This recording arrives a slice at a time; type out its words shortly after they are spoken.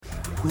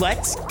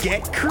Let's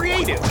get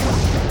creative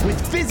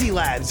with Fizzy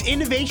Labs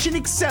Innovation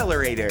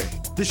Accelerator,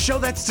 the show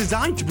that's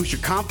designed to boost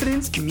your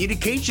confidence,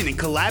 communication, and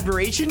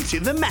collaboration to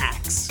the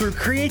max through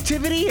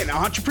creativity and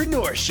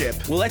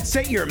entrepreneurship. Well, let's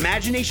set your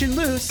imagination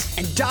loose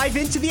and dive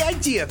into the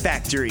idea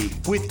factory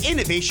with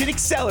Innovation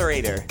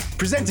Accelerator,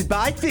 presented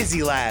by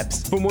Fizzy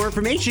Labs. For more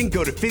information,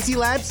 go to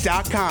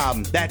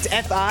fizzylabs.com. That's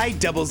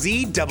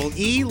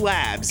FIZZE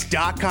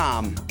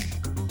labs.com.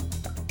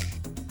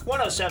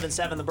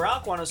 1077 The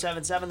Bronx,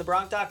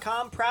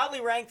 1077thebronx.com,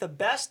 proudly ranked the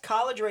best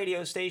college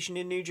radio station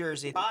in New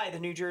Jersey by the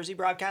New Jersey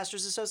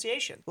Broadcasters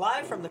Association.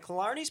 Live from the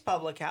Killarney's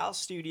Public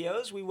House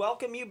studios, we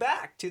welcome you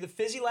back to the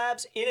Fizzy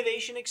Labs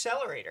Innovation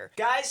Accelerator.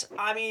 Guys,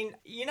 I mean,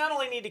 you not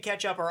only need to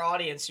catch up our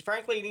audience,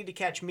 frankly, you need to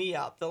catch me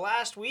up. The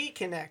last we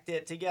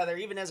connected together,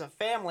 even as a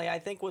family, I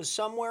think was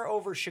somewhere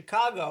over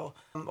Chicago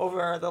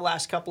over the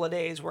last couple of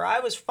days, where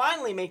I was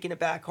finally making it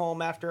back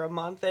home after a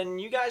month,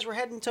 and you guys were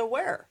heading to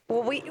where?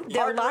 Well,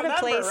 there are a lot of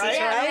places, right?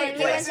 How many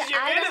places you've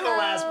been in the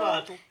last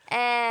month?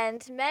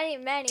 And many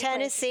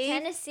Tennessee.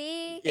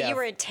 Tennessee. Yeah. You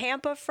were in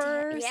Tampa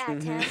first.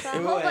 Tampa. We A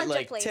whole went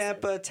bunch of places.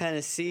 Tampa,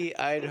 Tennessee,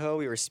 Idaho.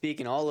 We were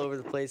speaking all over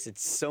the place.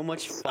 It's so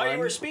much fun. Oh, you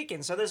were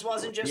speaking, so this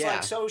wasn't just Yeah.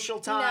 like social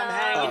time, No.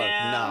 hanging Oh,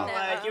 out. no.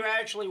 Like you were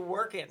actually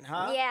working,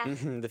 huh? Yeah.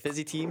 The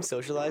Fizzy team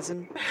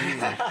socializing.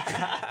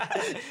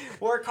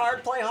 Work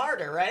hard, play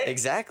harder, right?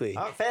 Exactly.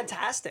 Oh,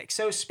 fantastic.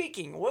 So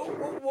speaking,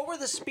 what were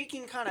the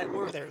speaking kind of,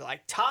 were there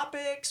like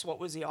topics? What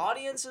was the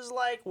audiences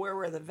like? Where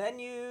were the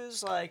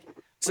venues? Like,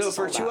 So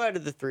for two out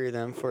of the three of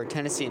them, for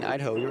Tennessee and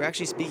Idaho, we were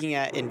actually speaking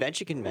at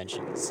invention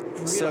conventions.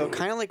 So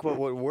kind of like what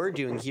we're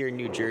doing here in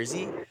New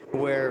Jersey,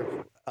 where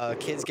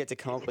kids get to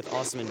come up with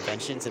awesome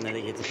inventions and then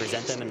they get to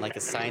present them in like a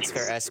science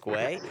fair-esque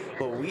way.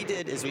 What we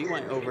did is we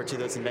went over to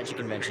those invention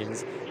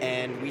conventions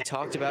and we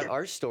talked about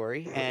our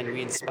story and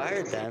we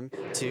inspired them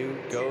to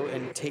go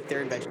and take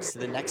their inventions to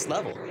the next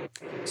level.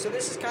 so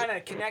this is kind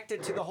of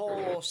connected to the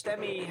whole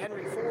STEMI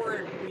Henry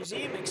Ford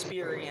Museum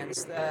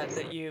experience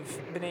that you've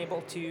been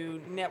able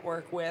to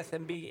network with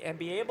and be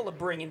able to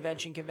bring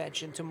invention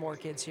convention to more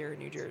kids here in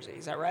New Jersey.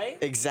 Is that right?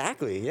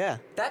 Exactly, yeah.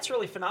 That's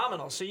really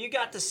phenomenal. So you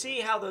got to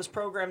see how those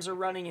programs are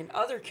running in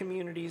other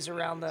communities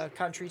around the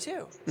country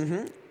too.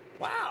 Mm-hmm.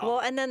 Wow. Well,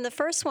 and then the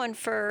first one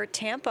for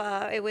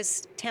Tampa, it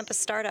was Tampa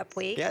Startup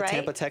Week, Yeah, right?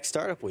 Tampa Tech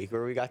Startup Week,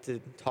 where we got to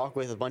talk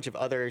with a bunch of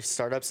other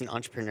startups and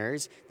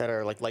entrepreneurs that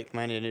are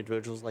like-minded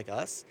individuals like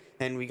us,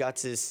 and we got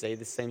to say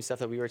the same stuff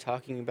that we were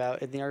talking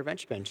about in our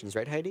invention conventions,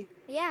 right, Heidi?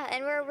 Yeah,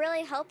 and we're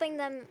really helping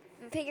them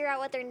figure out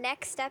what their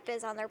next step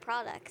is on their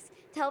products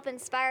to help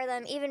inspire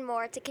them even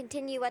more to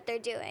continue what they're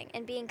doing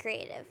and being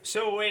creative.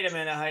 So wait a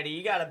minute, Heidi.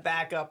 You got to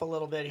back up a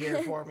little bit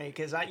here for me,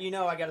 because I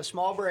got a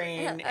small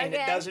brain and it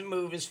Okay. doesn't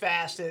move as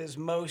fast as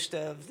most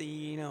of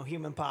the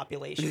human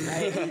population,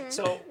 right?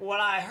 So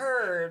what I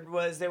heard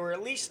was there were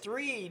at least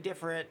 3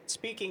 different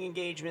speaking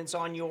engagements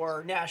on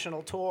your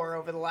national tour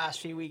over the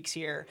last few weeks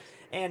here,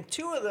 and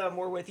 2 of them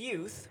were with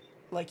youth,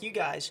 like you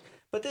guys.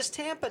 But this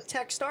Tampa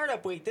Tech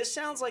Startup Week, this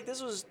sounds like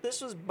this was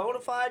bona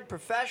fide,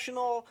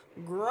 professional,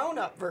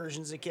 grown-up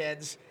versions of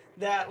kids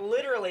that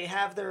literally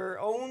have their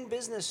own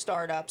business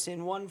startups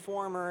in one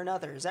form or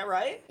another. Is that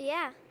right?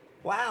 Yeah.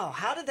 Wow,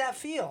 how did that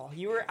feel?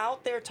 You were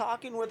out there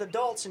talking with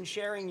adults and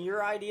sharing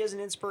your ideas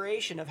and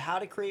inspiration of how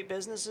to create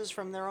businesses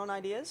from their own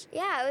ideas?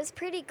 Yeah, it was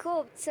pretty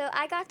cool. So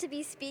I got to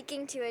be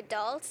speaking to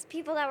adults,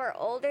 people that were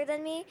older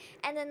than me,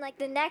 and then like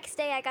the next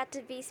day I got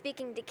to be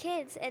speaking to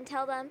kids and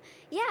tell them,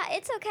 yeah,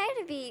 it's okay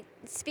to be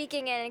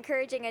speaking and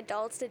encouraging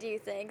adults to do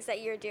things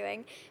that you're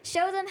doing.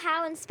 Show them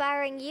how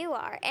inspiring you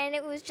are. And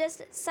it was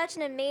just such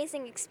an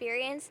amazing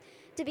experience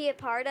to be a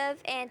part of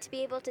and to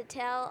be able to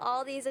tell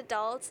all these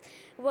adults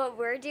what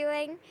we're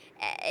doing.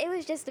 It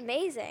was just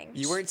amazing.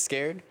 You weren't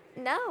scared?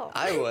 No.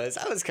 I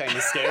was kind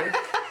of scared.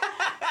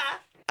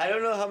 I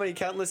don't know how many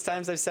countless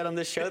times I've said on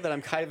this show that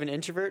I'm kind of an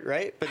introvert,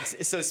 right? But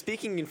so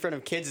speaking in front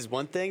of kids is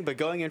one thing, but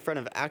going in front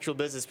of actual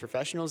business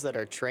professionals that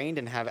are trained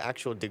and have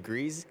actual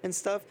degrees and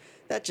stuff,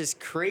 that's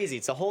just crazy.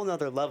 It's a whole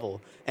nother level.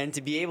 And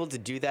to be able to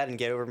do that and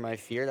get over my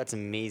fear, that's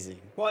amazing.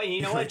 Well,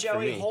 you know what, For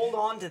Joey? me. Hold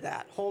on to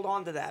that. Hold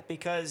on to that,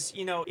 because,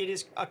 it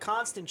is a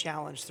constant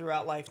challenge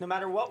throughout life, no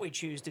matter what we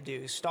choose to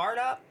do.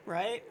 Startup,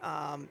 right?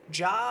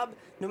 Job,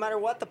 no matter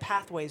what the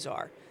pathways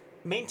are.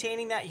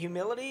 Maintaining that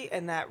humility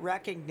and that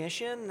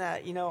recognition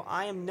that,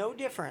 I am no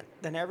different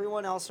than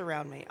everyone else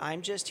around me.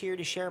 I'm just here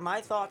to share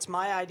my thoughts,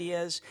 my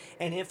ideas,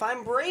 and if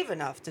I'm brave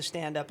enough to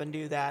stand up and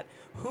do that,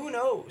 who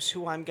knows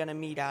who I'm going to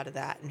meet out of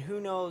that, and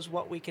who knows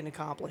what we can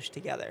accomplish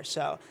together.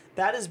 So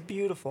that is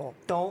beautiful.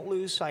 Don't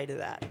lose sight of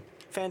that.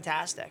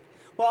 Fantastic.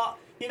 Well,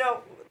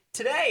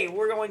 today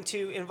we're going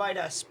to invite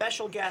a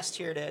special guest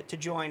here to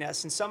join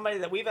us, and somebody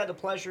that we've had the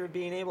pleasure of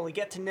being able to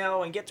get to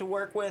know and get to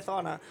work with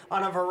on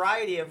a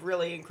variety of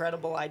really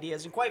incredible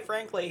ideas. And quite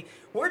frankly,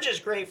 we're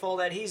just grateful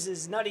that he's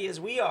as nutty as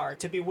we are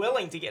to be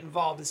willing to get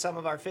involved in some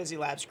of our Fizzy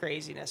Labs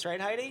craziness,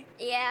 right, Heidi?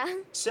 Yeah.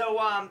 So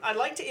I'd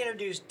like to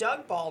introduce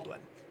Doug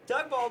Baldwin.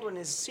 Doug Baldwin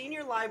is a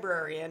senior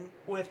librarian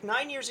with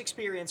 9 years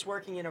experience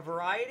working in a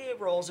variety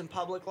of roles in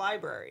public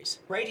libraries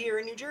right here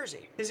in New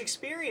Jersey. His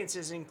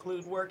experiences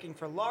include working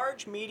for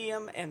large,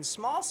 medium, and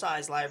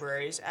small-size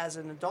libraries as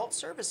an adult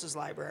services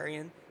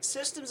librarian,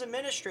 systems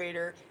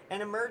administrator,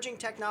 and emerging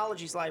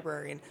technologies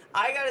librarian.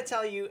 I gotta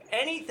tell you,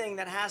 anything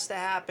that has to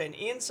happen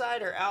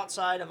inside or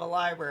outside of a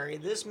library,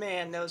 this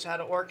man knows how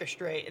to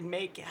orchestrate and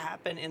make it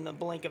happen in the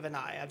blink of an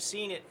eye. I've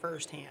seen it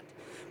firsthand.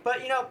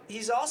 But,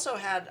 he's also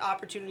had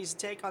opportunities to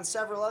take on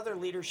several other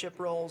leadership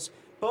roles,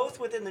 both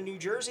within the New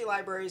Jersey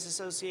Libraries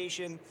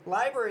Association,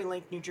 Library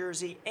Link New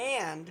Jersey,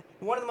 and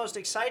one of the most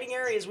exciting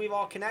areas we've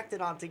all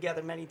connected on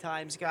together many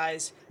times,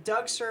 guys.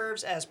 Doug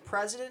serves as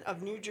president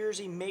of New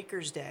Jersey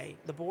Makers Day,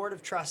 the Board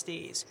of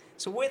Trustees.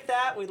 So with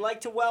that, we'd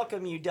like to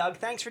welcome you, Doug.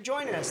 Thanks for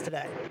joining us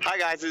today. Hi,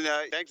 guys, and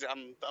thanks.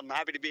 I'm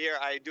happy to be here.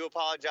 I do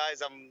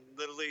apologize. I'm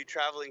literally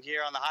traveling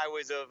here on the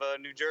highways of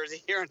New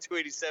Jersey here on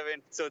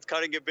 287, so it's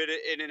cutting a bit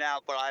in and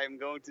out, but I am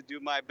going to do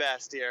my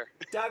best here.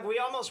 Doug, we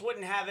almost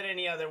wouldn't have it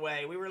any other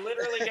way. We were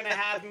literally going to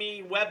have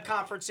me web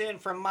conference in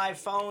from my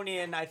phone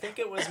in, I think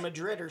it was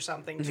Madrid or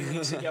something 2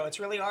 weeks ago. It's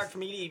really hard for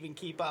me to even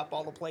keep up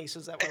all the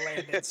places that we're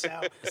landed.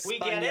 So we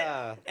get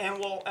it, and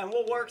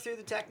we'll work through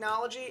the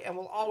technology, and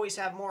we'll always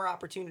have more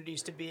opportunities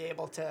to be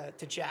able to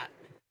chat.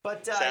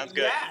 But Sounds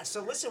good. yeah,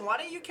 so listen, why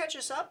don't you catch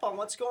us up on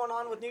what's going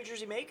on with New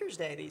Jersey Makers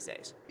Day these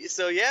days?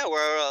 So yeah, we're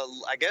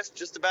I guess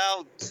just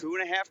about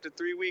 2.5 to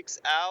 3 weeks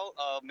out.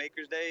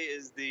 Makers Day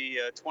is the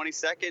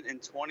 22nd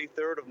and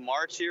 23rd of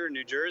March here in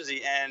New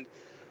Jersey, and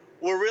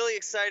we're really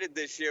excited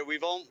this year.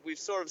 We've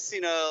sort of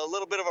seen a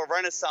little bit of a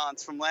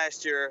renaissance from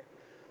last year.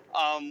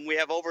 We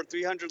have over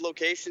 300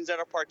 locations that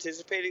are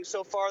participating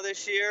so far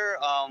this year.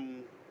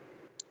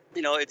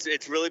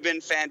 It's really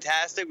been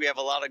fantastic. We have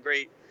a lot of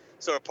great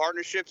sort of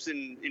partnerships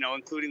and,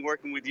 including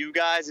working with you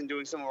guys and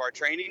doing some of our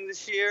training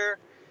this year.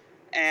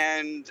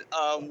 And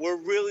we're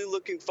really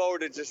looking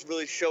forward to just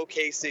really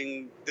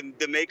showcasing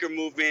the maker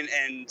movement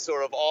and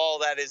sort of all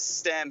that is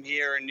STEM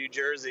here in New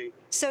Jersey.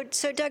 So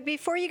Doug,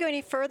 before you go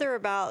any further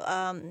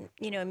about,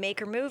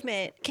 maker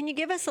movement, can you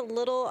give us a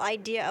little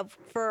idea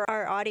for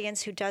our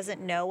audience who doesn't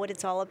know what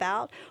it's all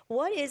about?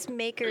 What is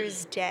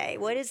Makers Day?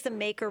 What is the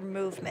maker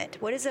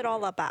movement? What is it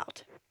all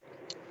about?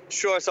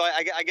 Sure. So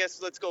I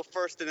guess let's go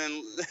first and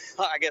then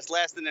I guess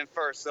last and then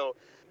first. So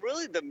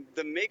really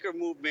the maker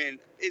movement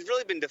has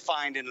really been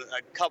defined in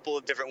a couple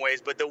of different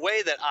ways. But the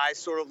way that I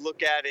sort of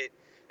look at it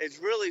is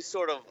really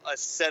sort of a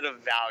set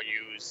of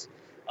values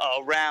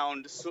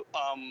around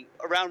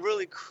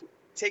really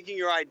taking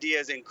your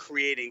ideas and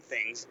creating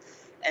things.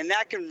 And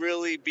that can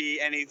really be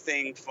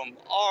anything from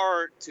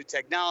art to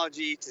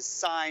technology to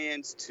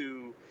science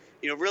to,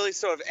 really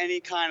sort of any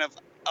kind of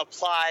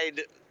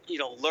applied,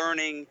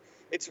 learning.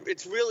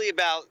 It's really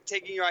about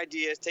taking your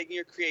ideas, taking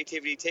your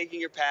creativity, taking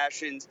your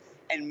passions,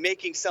 and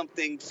making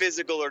something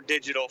physical or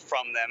digital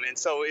from them. And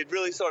so it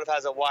really sort of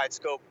has a wide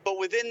scope. But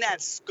within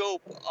that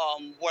scope,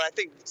 what I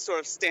think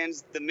sort of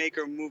stands the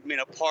maker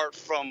movement apart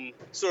from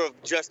sort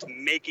of just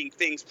making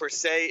things per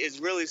se is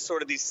really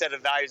sort of these set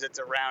of values that's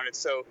around it.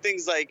 So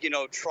things like,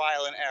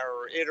 trial and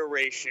error,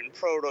 iteration,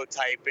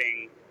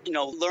 prototyping,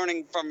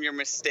 learning from your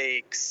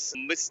mistakes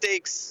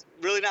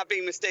really not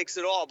being mistakes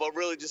at all, but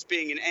really just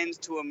being an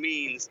end to a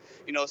means,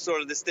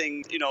 sort of this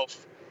thing,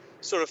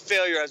 sort of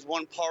failure as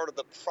one part of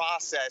the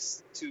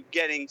process to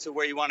getting to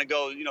where you want to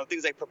go,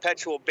 things like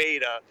perpetual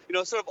beta,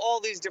 sort of all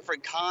these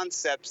different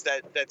concepts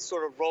that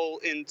sort of roll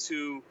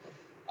into,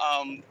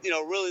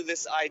 really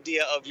this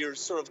idea of you're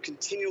sort of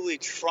continually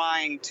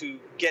trying to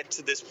get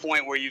to this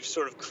point where you've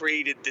sort of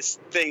created this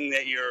thing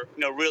that you're,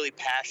 really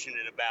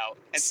passionate about.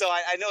 And so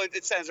I know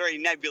it sounds very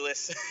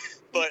nebulous,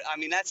 but I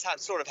mean, that's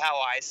sort of how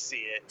I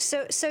see it.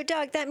 So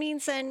Doug, that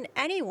means then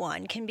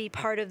anyone can be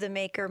part of the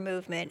maker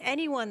movement,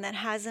 anyone that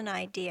has an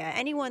idea,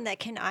 anyone that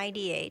can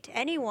ideate,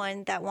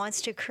 anyone that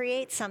wants to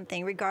create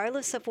something,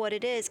 regardless of what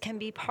it is, can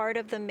be part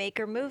of the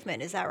maker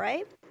movement. Is that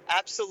right?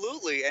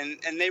 Absolutely, and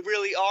they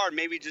really are.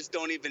 Maybe just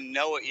don't even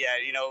know it yet.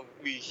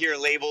 We hear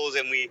labels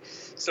and we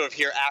sort of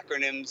hear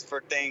acronyms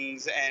for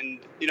things, and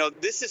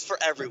this is for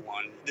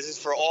everyone. This is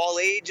for all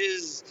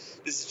ages.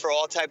 This is for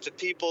all types of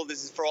people.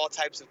 This is for all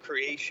types of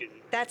creation.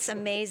 That's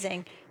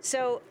amazing.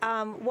 So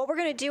what we're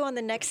going to do on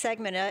the next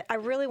segment, I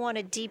really want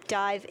to deep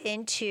dive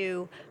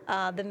into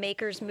the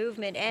Makers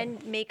movement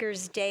and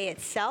Makers Day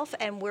itself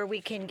and where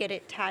we can get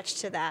attached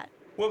to that.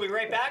 We'll be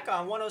right back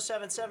on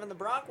 107.7 The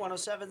Bronx,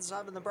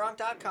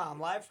 107.7thebronx.com,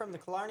 live from the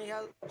Killarney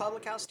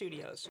Public House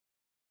Studios.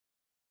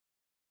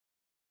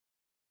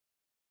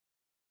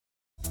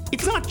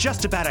 It's not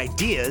just about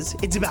ideas,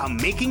 it's about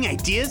making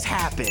ideas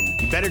happen.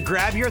 You better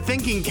grab your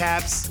thinking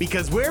caps,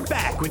 because we're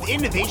back with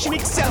Innovation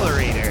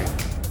Accelerator.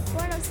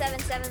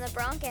 107.7 The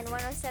Bronx and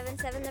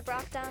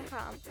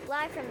 107.7thebronx.com,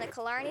 live from the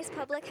Killarney's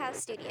Public House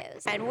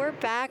Studios. And we're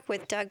back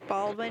with Doug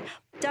Baldwin.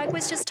 Doug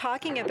was just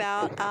talking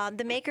about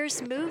the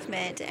Makers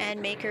Movement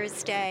and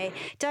Makers Day.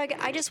 Doug,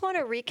 I just want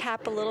to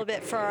recap a little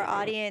bit for our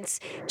audience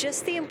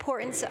just the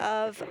importance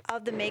of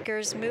the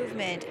Makers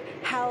Movement,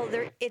 how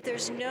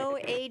there's no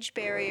age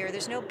barrier,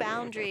 there's no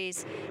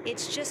boundaries.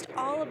 It's just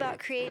all about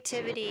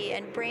creativity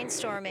and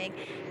brainstorming.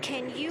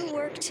 Can you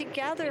work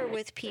together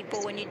with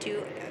people when you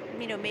do,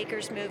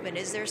 Makers Movement?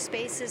 Is there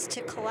spaces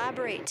to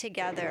collaborate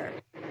together?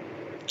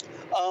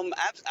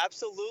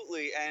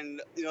 Absolutely.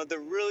 And, the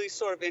really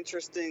sort of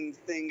interesting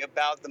thing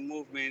about the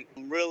movement,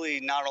 really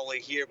not only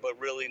here, but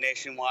really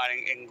nationwide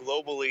and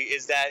globally,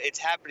 is that it's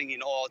happening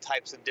in all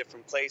types of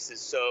different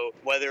places. So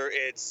whether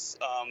it's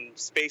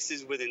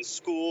spaces within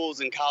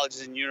schools and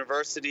colleges and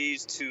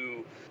universities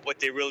to what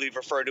they really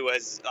refer to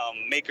as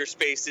maker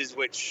spaces,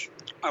 which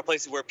are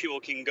places where people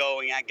can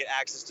go and get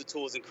access to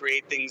tools and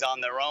create things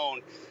on their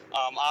own.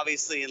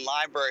 Obviously, in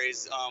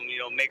libraries,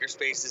 maker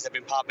spaces have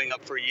been popping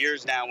up for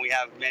years now. And we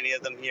have many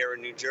of them here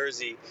in New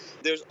Jersey.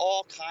 There's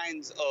all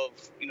kinds of,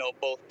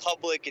 both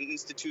public and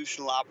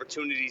institutional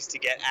opportunities to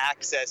get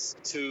access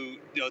to,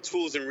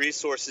 tools and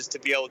resources to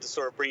be able to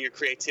sort of bring your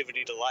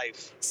creativity to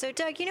life. So,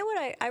 Doug, you know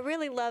what? I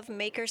really love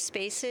maker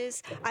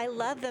spaces. I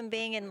love them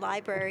being in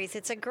libraries.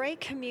 It's a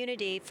great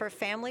community for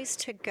families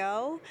to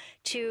go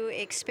to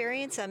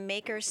experience a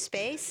maker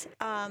space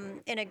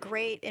in a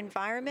great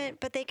environment,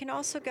 but they can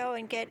also go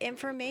and get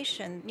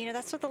information.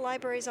 That's what the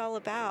library is all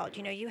about.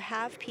 You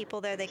have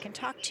people there they can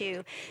talk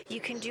to. You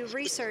can do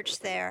research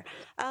there.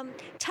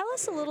 Tell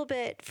us a little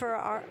bit for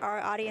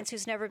our audience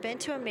who's never been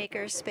to a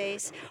maker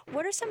space.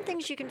 What are some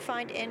things you can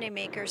find in a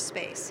maker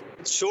space?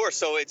 Sure.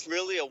 So it's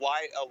really a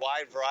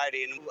wide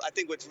variety. And I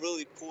think what's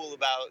really cool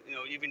about,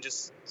 even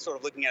just sort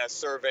of looking at a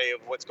survey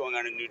of what's going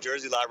on in New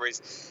Jersey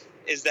libraries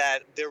is that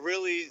they're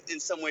really, in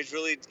some ways,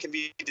 really can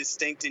be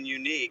distinct and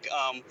unique.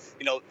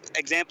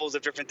 Examples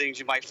of different things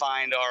you might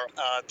find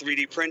are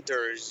 3D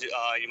printers.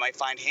 You might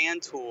find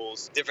hand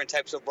tools, different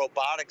types of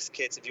robotics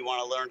kits if you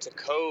want to learn to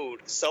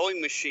code,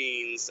 sewing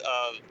machines,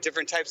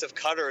 different types of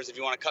cutters if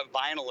you want to cut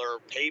vinyl or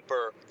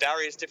paper,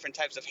 various different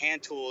types of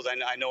hand tools.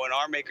 I know in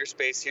our maker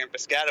space here in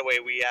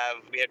Piscataway, we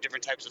have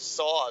different types of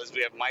saws.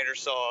 We have miter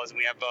saws, and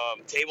we have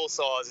table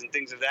saws and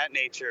things of that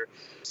nature.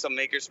 Some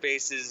maker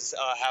spaces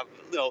have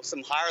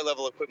some higher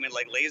level equipment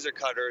like laser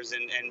cutters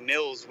and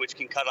mills, which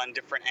can cut on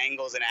different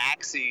angles and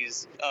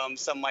axes.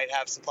 Some might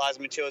have supplies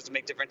and materials to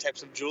make different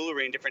types of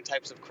jewelry and different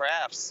types of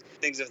crafts,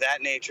 things of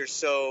that nature.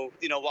 So,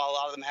 while a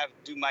lot of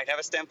them might have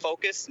a STEM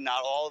focus,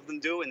 not all of them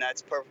do, and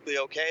that's perfectly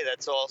okay.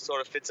 That's all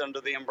sort of fits under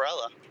the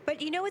umbrella. But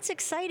what's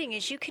exciting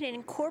is you can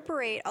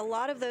incorporate a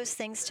lot of those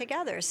things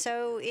together.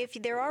 So if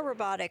there are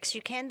robotics,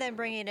 you can then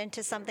bring it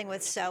into something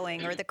with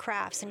sewing or the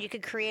crafts, and you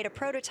could create a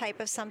prototype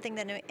of something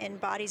that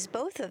embodies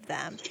both of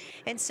them.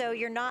 And so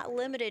you're not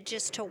limited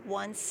just to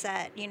one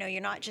set.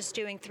 You're not just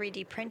doing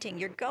 3D printing.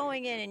 You're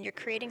going in and you're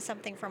creating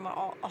something from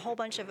a whole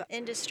bunch of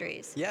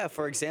industries. Yeah,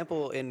 for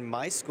example, in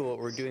my school, what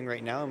we're doing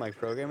right now in my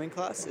programming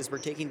class is we're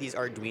taking these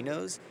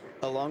Arduinos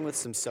along with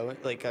some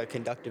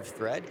conductive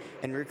thread,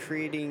 and we're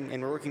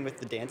working with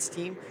the dance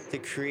team to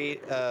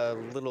create a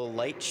little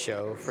light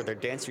show for their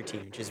dance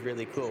routine, which is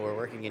really cool. We're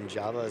working in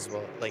Java as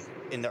well, like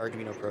in the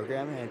Arduino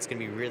program, and it's going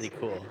to be really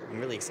cool. I'm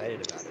really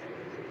excited about it.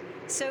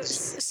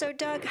 So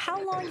Doug,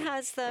 how long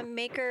has the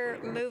maker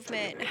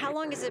movement, how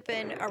long has it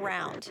been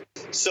around?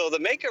 So the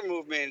maker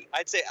movement,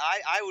 I'd say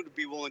I would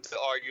be willing to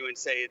argue and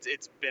say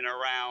it's been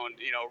around,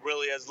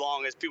 really as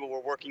long as people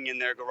were working in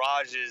their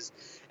garages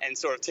and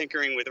sort of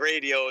tinkering with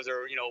radios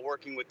or,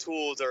 working with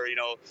tools or,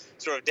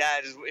 sort of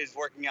dad is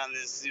working on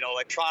this,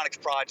 electronics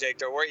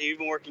project or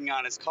even working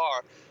on his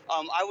car.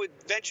 I would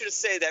venture to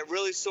say that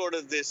really sort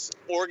of this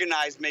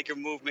organized maker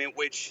movement,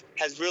 which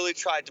has really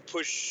tried to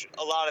push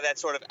a lot of that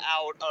sort of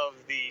out of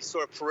the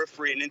sort of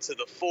periphery and into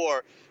the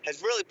fore,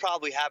 has really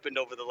probably happened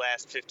over the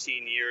last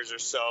 15 years or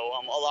so.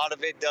 A lot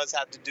of it does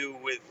have to do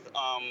with,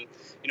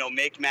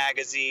 Make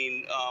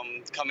Magazine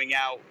coming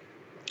out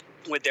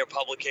with their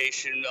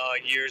publication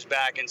years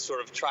back and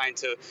sort of trying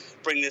to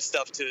bring this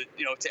stuff to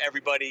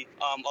everybody.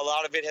 A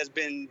lot of it has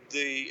been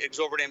the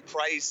exorbitant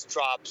price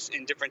drops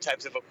in different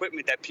types of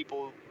equipment that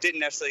people didn't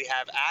necessarily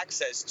have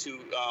access to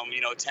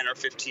 10 or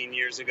 15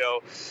 years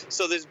ago.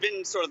 So there's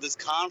been sort of this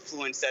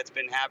confluence that's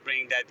been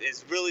happening that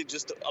is really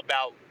just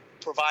about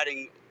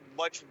providing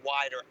much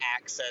wider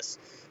access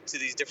to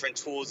these different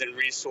tools and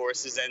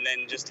resources, and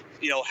then just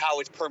how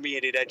it's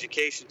permeated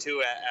education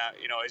too.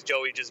 As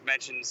Joey just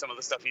mentioned, some of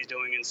the stuff he's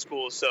doing in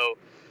school. So,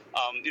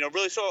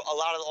 really sort of a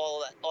lot of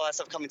all that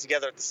stuff coming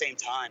together at the same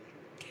time.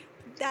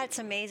 That's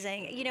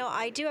amazing.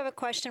 I do have a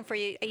question for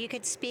you. You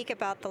could speak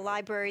about the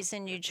libraries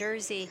in New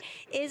Jersey.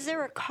 Is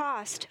there a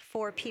cost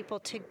for people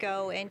to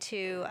go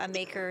into a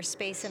maker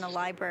space in a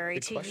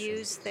library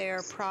use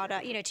their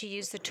product, to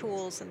use the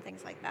tools and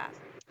things like that?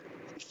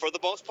 For the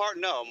most part,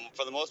 no.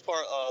 For the most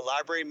part,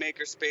 library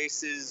maker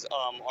spaces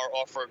are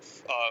offered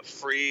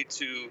free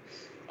to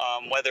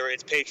whether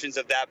it's patrons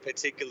of that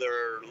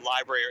particular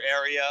library or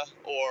area,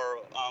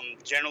 or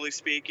generally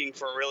speaking,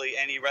 for really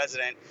any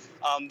resident.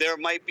 There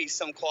might be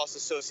some costs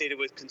associated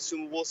with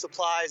consumable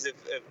supplies if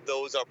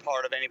those are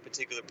part of any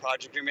particular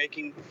project you're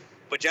making.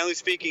 But generally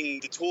speaking,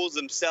 the tools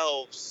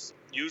themselves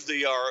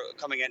usually are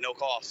coming at no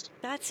cost.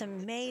 That's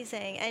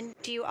amazing. And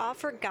do you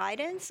offer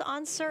guidance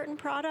on certain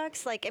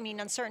products?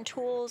 On certain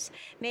tools?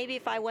 Maybe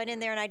if I went in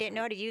there and I didn't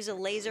know how to use a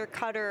laser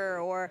cutter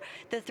or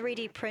the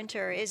 3D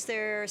printer, is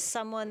there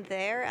someone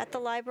there at the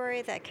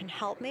library that can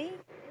help me?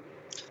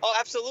 Oh,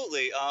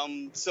 absolutely.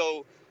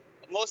 So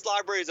most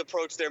libraries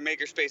approach their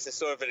makerspace as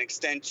sort of an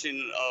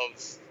extension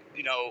of,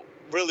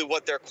 really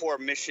what their core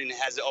mission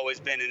has always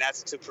been, and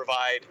that's to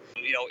provide,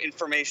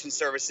 information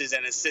services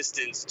and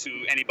assistance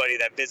to anybody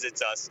that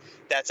visits us.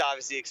 That's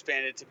obviously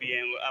expanded to be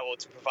able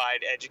to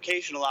provide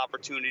educational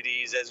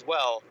opportunities as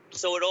well.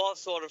 So it all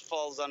sort of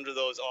falls under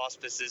those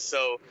auspices.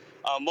 So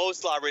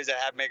most libraries that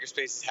have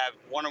makerspaces have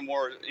one or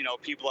more,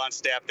 people on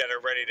staff that are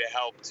ready to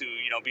help to,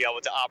 be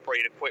able to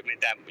operate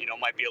equipment that,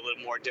 might be a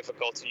little more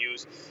difficult to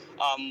use.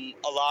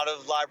 A lot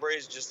of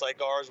libraries, just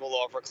like ours, will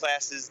offer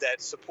classes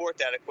that support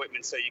that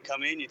equipment. So you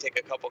come in, you take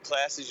a couple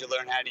classes, you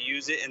learn how to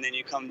use it, and then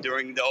you come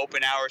during the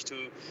open hours to,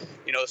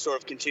 sort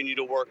of continue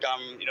to work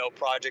on,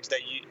 projects that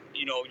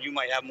you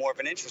might have more of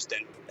an interest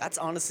in. That's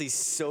honestly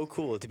so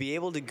cool to be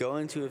able to go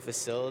into a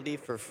facility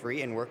for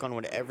free and work on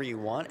whatever you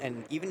want.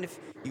 And even if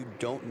you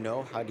don't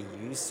know how to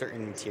use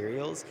certain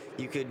materials,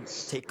 you could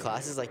take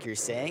classes like you're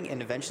saying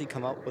and eventually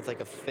come up with like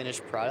a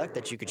finished product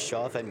that you could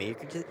show off at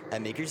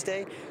Maker's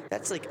Day.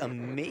 That's like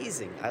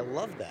amazing. I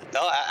love that.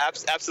 No,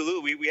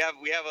 absolutely. We have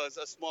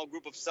a small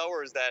group of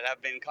sewers that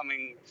have been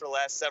coming for the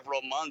last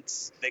several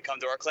months. They come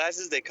to our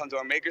classes, they come to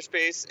our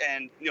makerspace,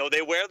 and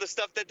they wear the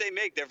stuff that they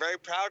make. They're very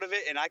proud of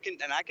it, and I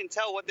can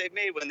tell what they've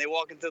made when they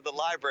walk into the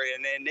library,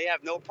 and they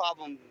have no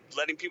problem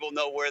letting people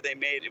know where they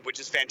made it, which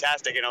is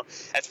fantastic.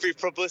 That's free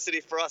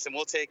publicity for us, and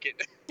we'll take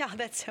it. Oh,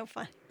 that's so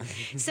fun.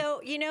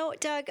 So,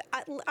 Doug,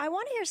 I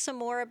want to hear some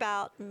more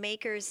about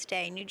Maker's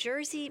Day, New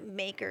Jersey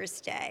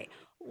Maker's Day.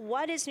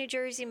 What is New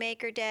Jersey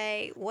Maker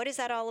Day? What is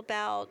that all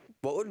about?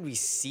 What would we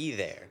see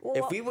there?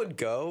 Well, if we would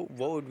go,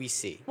 what would we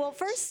see? Well,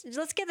 first,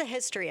 let's get the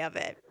history of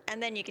it,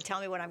 and then you can tell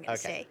me what I'm going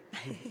to say.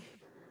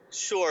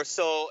 Sure.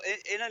 So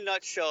in a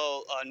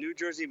nutshell, New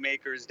Jersey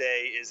Maker's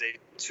Day is a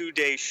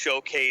 2-day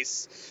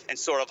showcase and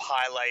sort of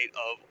highlight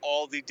of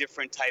all the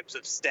different types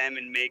of STEM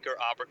and maker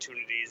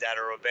opportunities that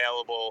are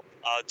available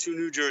to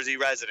New Jersey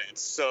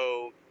residents.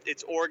 So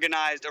it's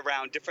organized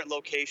around different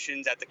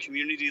locations at the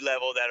community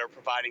level that are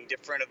providing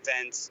different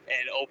events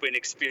and open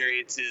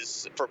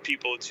experiences for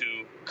people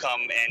to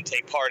come and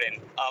take part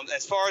in.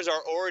 As far as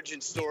our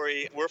origin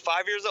story, we're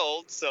 5 years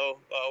old, so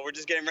we're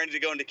just getting ready to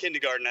go into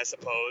kindergarten, I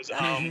suppose.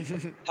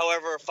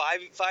 However,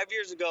 five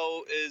years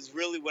ago is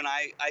really when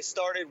I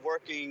started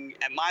working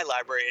at my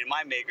library in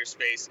my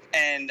makerspace,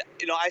 and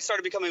I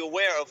started becoming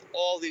aware of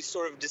all these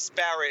sort of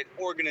disparate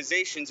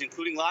organizations,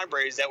 including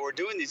libraries, that were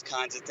doing these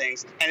kinds of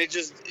things, and it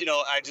just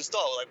I just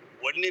thought, like,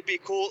 wouldn't it be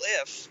cool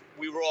if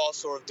we were all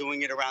sort of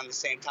doing it around the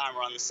same time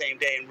or on the same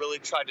day, and really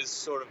try to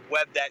sort of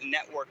web that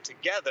network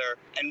together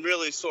and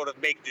really sort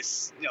of make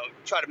this,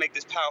 try to make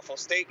this powerful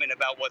statement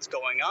about what's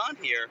going on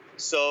here.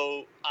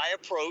 So I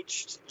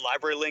approached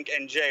LibraryLink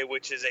NJ,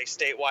 which is a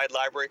statewide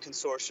library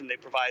consortium. They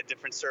provide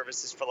different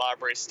services for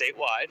libraries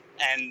statewide,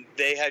 and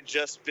they had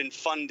just been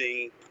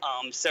funding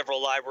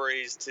several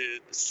libraries to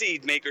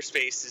seed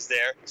makerspaces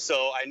there.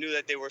 So I knew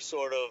that they were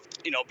sort of,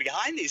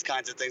 behind these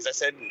kinds of things. I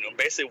said,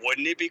 basically,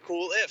 wouldn't it be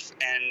cool if?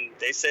 And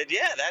they said,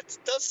 yeah, that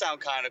does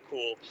sound kind of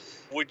cool.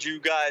 Would you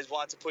guys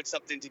want to put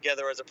something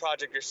together as a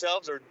project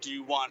yourselves, or do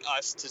you want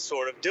us to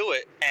sort of do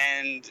it?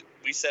 And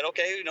we said,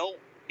 okay,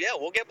 yeah,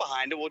 we'll get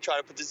behind it. We'll try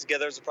to put this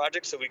together as a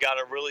project. So we got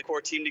a really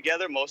core team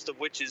together, most of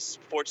which is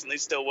fortunately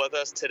still with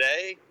us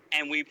today.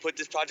 And we put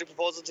this project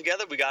proposal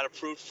together. We got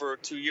approved for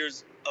 2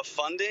 years of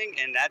funding,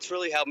 and that's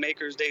really how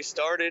Maker's Day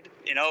started,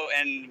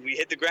 and we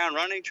hit the ground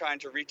running, trying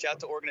to reach out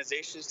to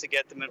organizations to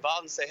get them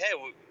involved and say, hey,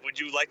 would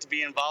you like to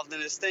be involved in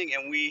this thing?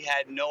 And we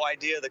had no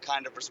idea the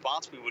kind of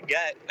response we would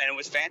get, and it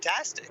was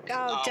fantastic.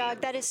 Oh,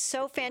 Doug, that is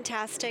so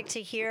fantastic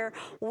to hear.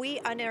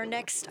 On our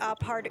next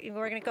part,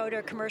 we're going to go to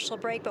a commercial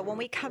break, but when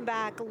we come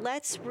back,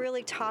 let's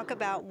really talk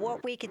about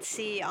what we could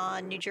see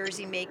on New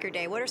Jersey Maker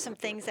Day. What are some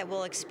things that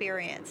we'll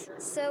experience?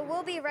 So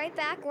we'll be right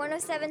back,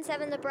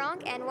 107.7 The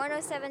Bronx and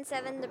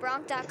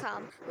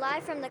 107.7thebronx.com,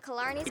 live from the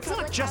Killarney's It's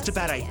Public not just House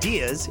about Studios.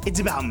 ideas, it's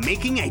about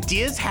making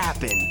ideas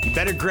happen. You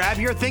better grab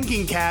your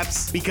thinking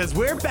caps, because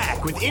we're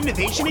back with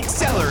Innovation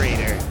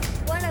Accelerator.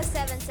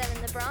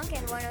 107.7 The Bronx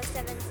and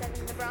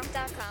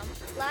 107.7thebronx.com,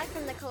 live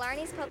from the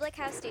Killarney's Public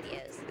House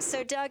Studios.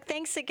 So, Doug,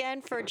 thanks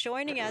again for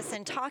joining us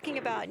and talking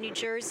about New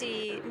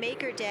Jersey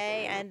Maker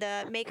Day and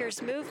the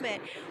Makers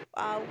Movement.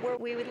 Where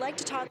we would like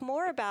to talk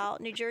more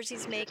about New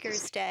Jersey's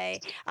Makers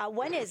Day.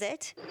 When is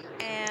it?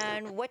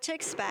 And what to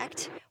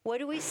expect? What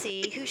do we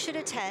see? Who should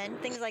attend?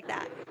 Things like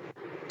that.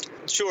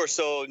 Sure.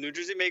 So New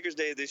Jersey Maker's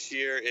Day this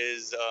year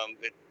is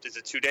it's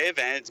a 2-day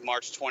event. It's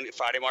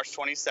Friday, March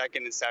 22nd,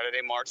 and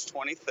Saturday, March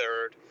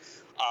 23rd.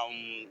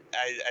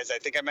 As I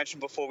think I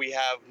mentioned before, we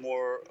have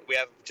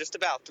just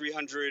about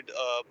 300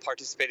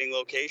 participating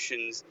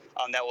locations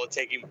that will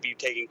be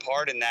taking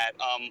part in that.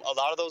 A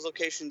lot of those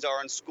locations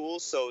are in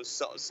schools, so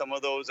some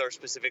of those are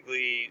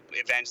specifically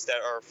events that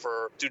are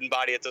for student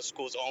body at those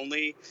schools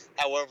only.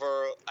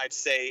 However, I'd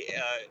say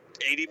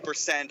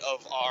 80%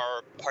 of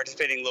our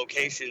participating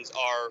locations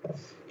are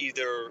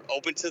either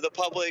open to the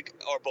public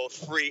or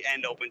both free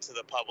and open to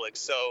the public.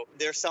 So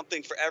there's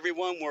something for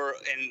everyone. We're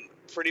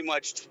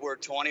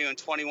 20 and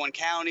 21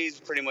 counties,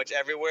 pretty much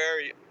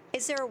everywhere.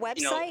 Is there a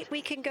website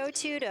we can go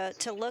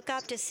to look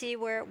up to see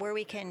where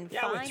we can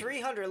find? With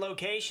 300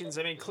 locations,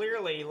 I mean,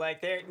 clearly,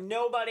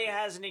 nobody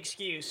has an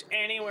excuse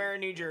anywhere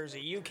in New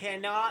Jersey. You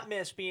cannot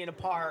miss being a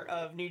part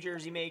of New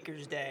Jersey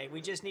Makers Day.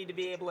 We just need to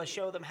be able to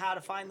show them how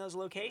to find those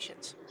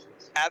locations.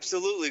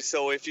 Absolutely.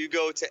 So if you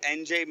go to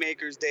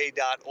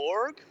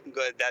njmakersday.org,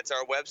 that's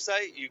our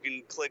website. You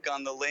can click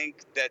on the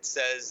link that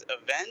says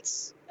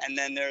events, and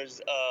then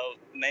there's a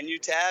menu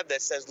tab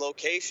that says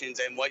locations,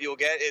 and what you'll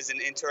get is an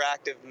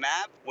interactive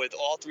map with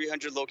all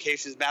 300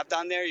 locations mapped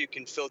on there. You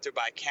can filter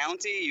by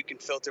county, you can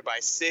filter by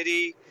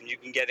city, and you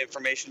can get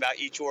information about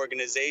each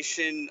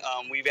organization.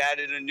 We've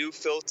added a new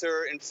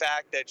filter, in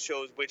fact, that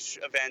shows which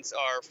events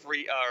are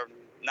free, are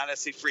not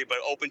necessarily free, but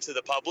open to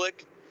the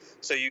public.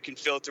 So you can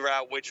filter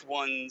out which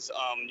ones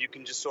you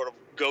can just sort of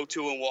go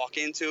to and walk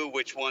into,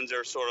 which ones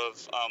are sort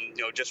of,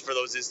 just for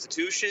those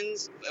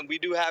institutions. And we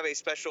do have a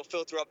special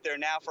filter up there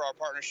now for our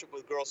partnership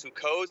with Girls Who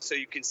Code. So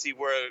you can see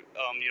where,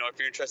 if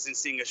you're interested in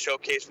seeing a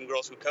showcase from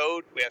Girls Who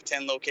Code, we have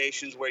 10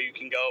 locations where you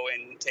can go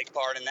and take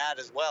part in that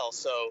as well.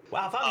 So,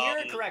 wow, if I'm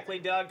hearing correctly,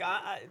 Doug,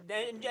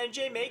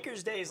 NJ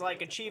Makers Day is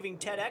like achieving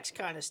TEDx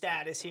kind of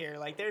status here.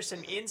 Like there's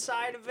some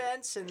inside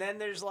events, and then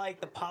there's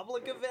like the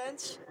public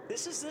events.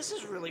 This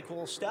is really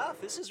cool stuff.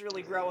 This is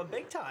really growing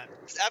big time.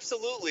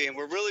 Absolutely, and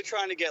we're really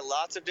trying to get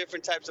lots of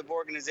different types of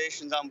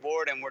organizations on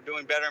board, and we're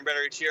doing better and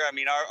better each year. I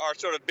mean, our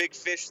sort of big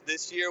fish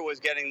this year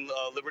was getting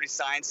Liberty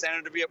Science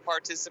Center to be a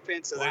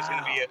participant. So there's going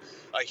to be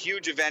a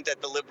huge event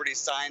at the Liberty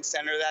Science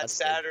Center That's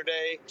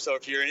Saturday. Good. So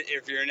if you're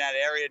in that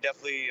area,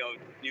 definitely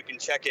you can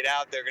check it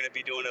out. They're going to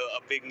be doing a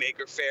big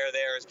maker fair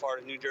there as part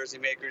of New Jersey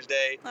Makers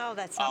Day. Oh,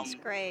 that sounds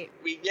great.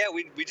 We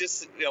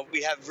just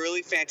we have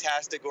really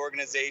fantastic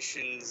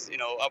organizations,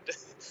 up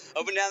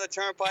and down the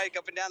turnpike,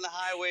 up and down the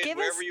highways,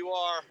 wherever you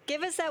are.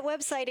 Give us that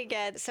website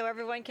again so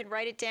everyone can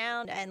write it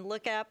down and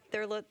look up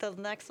the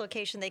next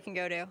location they can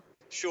go to.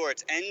 Sure,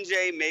 it's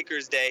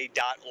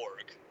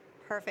njmakersday.org.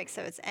 Perfect.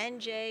 So it's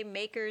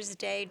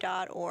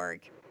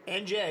njmakersday.org.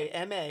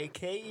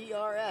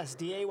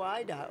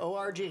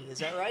 NJMakersday.org. Is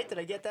that right? Did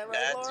I get that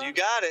right, Laura? You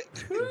got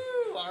it. Woo!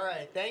 All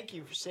right. Thank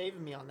you for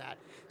saving me on that.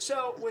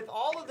 So with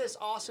all of this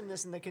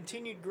awesomeness and the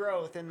continued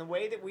growth and the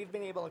way that we've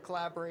been able to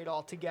collaborate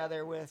all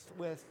together with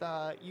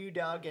you,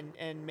 Doug,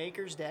 and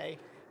Makers Day,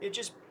 it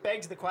just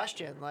begs the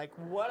question,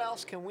 what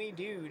else can we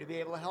do to be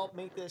able to help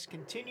make this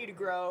continue to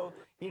grow,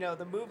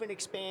 the move and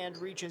expand,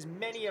 reach as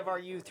many of our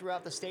youth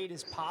throughout the state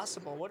as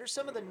possible? What are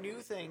some of the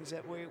new things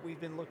that we've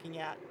been looking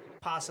at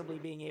possibly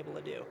being able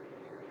to do?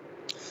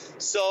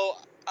 So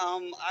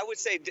I would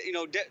say,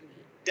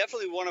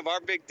 definitely one of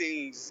our big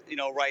things,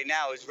 right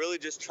now is really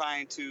just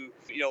trying to,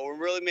 we're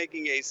really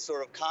making a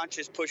sort of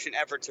conscious push and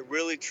effort to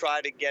really try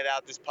to get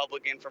out this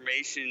public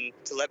information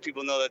to let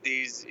people know that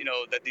these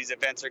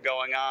events are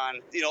going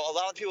on. A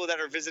lot of people that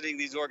are visiting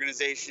these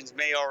organizations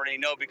may already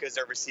know because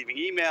they're receiving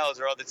emails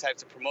or other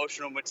types of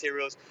promotional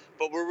materials,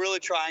 but we're really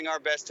trying our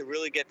best to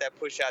really get that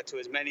push out to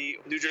as many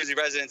New Jersey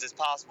residents as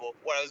possible.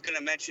 What I was going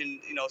to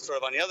mention, sort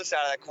of on the other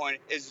side of that coin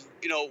is,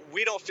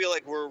 we don't feel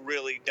like we're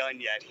really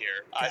done yet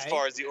here as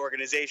far as the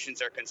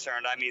organizations are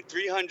concerned. I mean,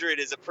 300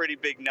 is a pretty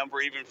big number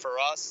even for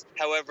us.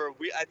 However,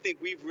 I think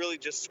we've really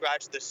just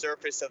scratched the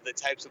surface of the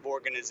types of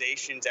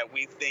organizations that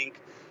we think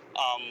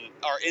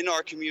are in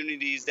our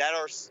communities that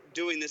are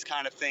doing this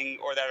kind of thing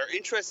or that are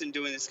interested in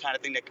doing this kind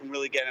of thing that can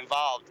really get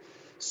involved.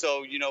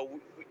 So,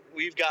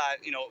 we've got,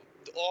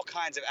 all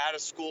kinds of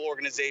out-of-school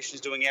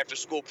organizations doing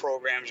after-school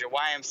programs, your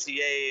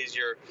YMCAs,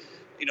 your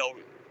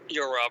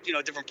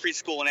different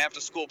preschool and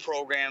after-school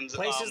programs.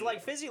 Places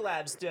like Fizzy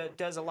Labs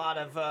does a lot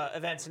of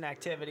events and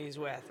activities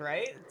with,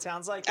 right? It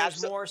sounds like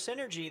there's more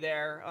synergy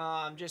there,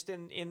 just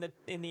in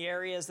the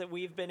areas that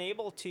we've been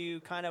able to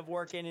kind of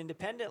work in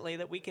independently,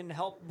 that we can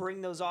help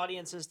bring those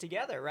audiences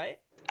together, right?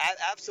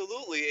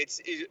 Absolutely.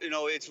 It's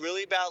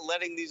really about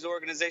letting these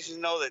organizations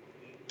know that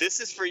this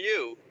is for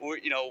you.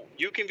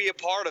 You can be a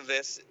part of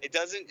this. It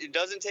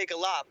doesn't take a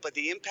lot, but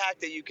the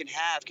impact that you can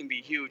have can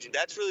be huge. And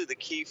that's really the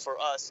key for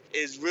us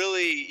is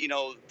really,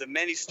 the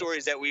many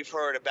stories that we've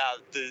heard about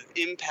the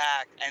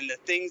impact and the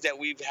things that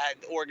we've had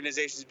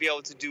organizations be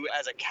able to do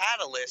as a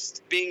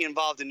catalyst being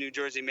involved in New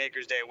Jersey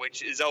Makers Day,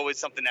 which is always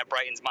something that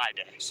brightens my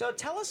day. So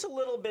tell us a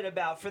little bit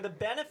about, for the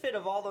benefit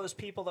of all those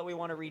people that we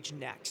want to reach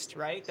next,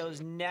 right?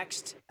 Those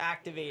next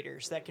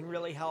activators that can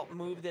really help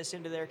move this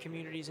into their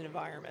communities and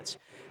environments.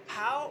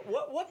 How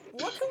What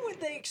can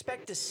they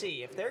expect to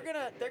see if they're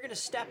gonna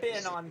step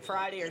in on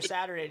Friday or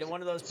Saturday to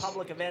one of those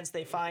public events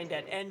they find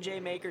at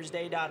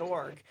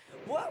njmakersday.org?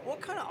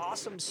 What kind of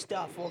awesome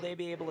stuff will they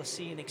be able to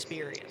see and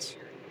experience?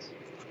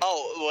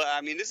 Oh, well,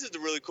 I mean, this is the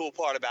really cool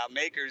part about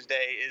Makers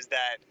Day is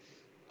that,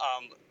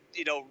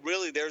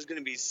 really there's going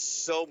to be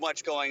so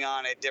much going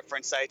on at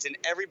different sites, and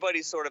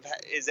everybody sort of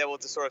is able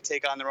to sort of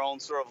take on their own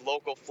sort of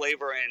local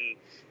flavor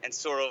and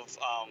sort of,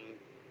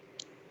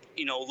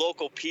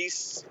 local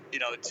piece,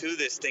 to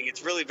this thing.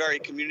 It's really very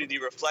community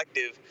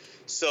reflective.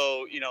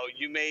 So,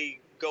 you may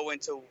go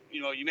into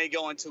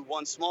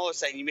one smaller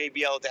site and you may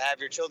be able to have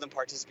your children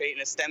participate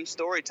in a STEM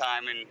story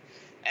time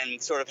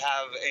and sort of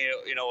have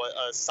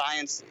a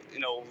science,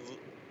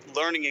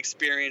 learning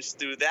experience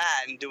through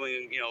that and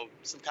doing,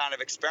 some kind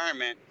of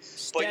experiment.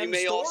 STEM but you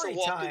may story also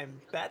walk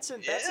time. That's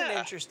an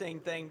interesting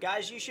thing.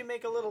 Guys, you should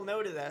make a little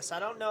note of this. I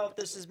don't know if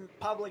this is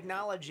public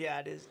knowledge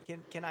yet.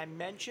 Can I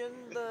mention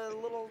the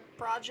little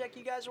project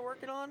you guys are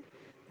working on?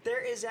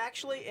 There is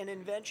actually an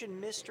Invention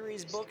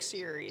Mysteries book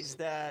series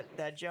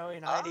that Joey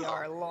and Heidi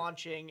are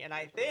launching, and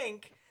I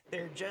think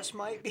there just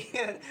might be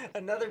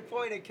another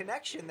point of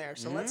connection there.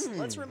 So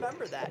let's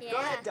remember that. Yeah. Go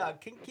ahead,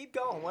 Doug. Keep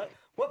going.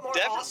 What more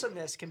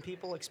awesomeness can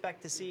people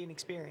expect to see and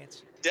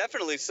experience?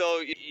 Definitely.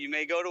 So you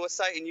may go to a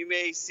site and you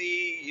may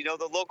see,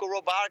 the local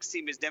robotics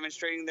team is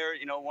demonstrating their,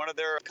 one of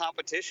their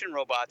competition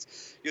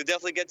robots. You'll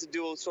definitely get to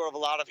do sort of a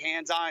lot of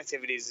hands-on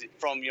activities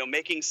from,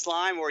 making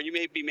slime, or you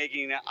may be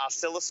making an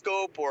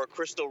oscilloscope or a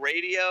crystal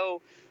radio.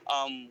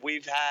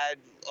 We've had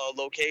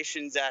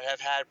locations that have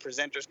had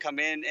presenters come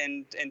in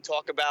and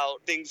talk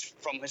about things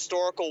from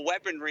historical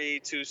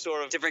weaponry to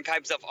sort of different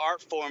types of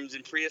art forms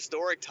in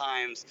prehistoric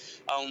times.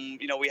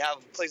 We have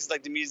places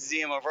like the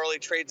Museum of Early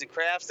Trades and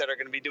Crafts that are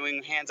going to be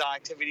doing hands-on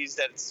activities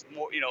that's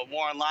more,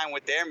 more in line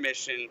with their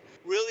mission.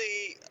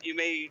 Really, you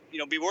may,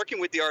 be working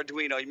with the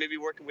Arduino. You may be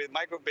working with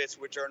microbits,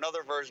 which are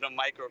another version of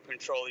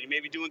microcontroller. You may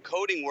be doing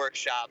coding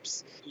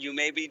workshops. You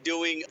may be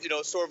doing,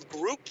 sort of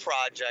group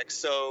projects.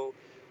 So,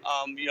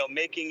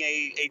 making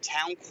a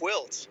town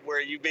quilt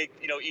where you make,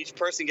 each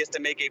person gets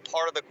to make a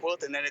part of the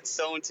quilt and then it's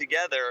sewn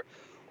together,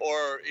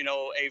 or,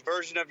 a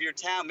version of your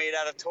town made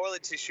out of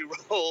toilet tissue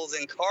rolls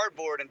and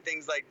cardboard and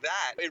things like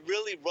that. It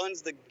really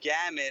runs the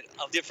gamut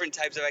of different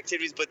types of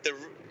activities, but the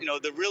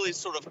really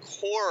sort of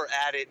core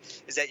at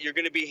it is that you're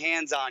going to be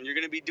hands-on. You're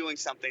going to be doing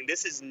something.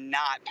 This is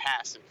not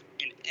passive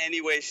in any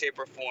way, shape,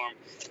 or form.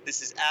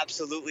 This is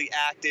absolutely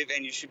active,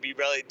 and you should be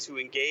ready to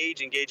engage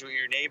with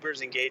your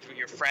neighbors, engage with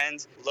your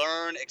friends,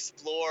 learn,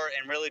 explore,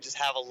 and really just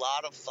have a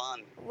lot of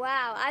fun.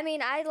 Wow. I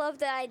mean, I love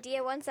the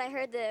idea once I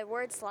heard the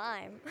word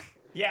slime.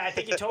 Yeah, I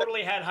think you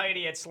totally had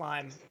Heidi at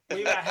slime.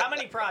 How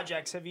many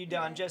projects have you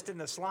done just in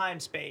the slime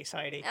space,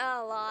 Heidi?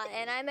 A lot,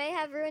 and I may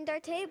have ruined our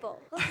table.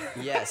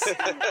 Yes,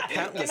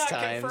 countless You're not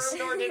times. confirm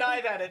nor deny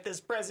that at this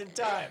present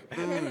time.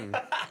 And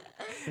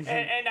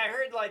I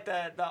heard like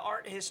the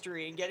art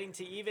history and getting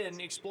to even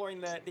exploring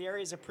the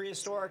areas of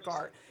prehistoric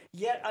art.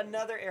 Yet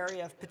another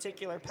area of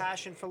particular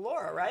passion for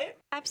Laura, right?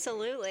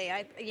 Absolutely.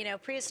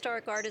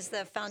 Prehistoric art is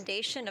the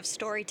foundation of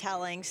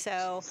storytelling,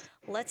 so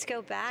let's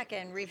go back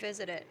and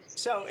revisit it.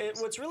 So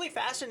what's really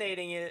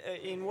fascinating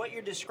in what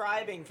you're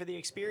describing for the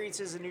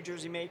experiences of New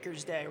Jersey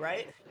Makers Day,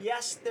 right?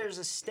 Yes, there's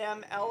a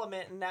STEM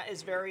element, and that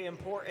is very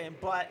important,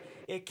 but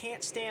it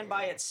can't stand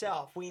by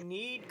itself. We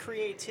need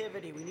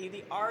creativity. We need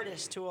the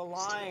artists to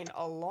align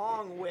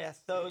along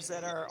with those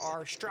that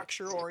are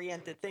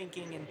structure-oriented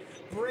thinking and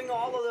bring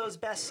all of those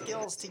best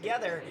skills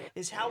together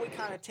is how we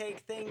kind of take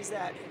things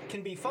that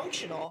can be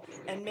functional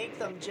and make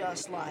them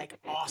just like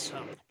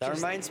awesome. That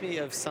reminds me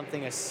of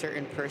something a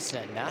certain person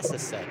at NASA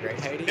said, right,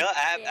 Heidi? Yeah,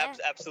 Yeah.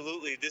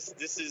 absolutely. This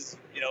is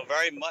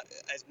very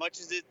much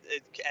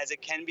as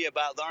it can be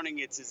about learning.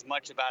 It's as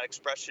much about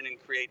expression and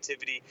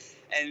creativity,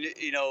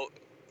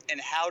 and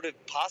how to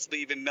possibly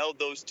even meld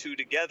those two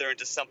together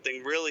into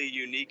something really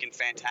unique and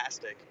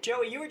fantastic.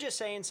 Joey, you were just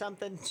saying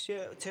something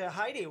to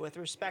Heidi with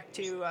respect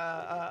to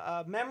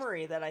a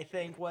memory that I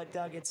think what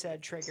Doug had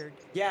said triggered.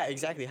 Yeah,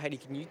 exactly. Heidi,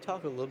 can you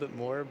talk a little bit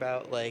more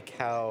about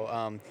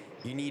how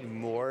you need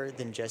more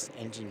than just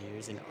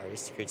engineers and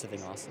artists to create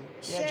something awesome?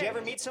 Yeah, did you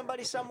ever meet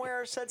somebody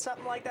somewhere who said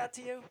something like that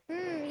to you?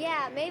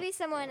 Yeah, maybe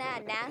someone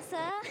at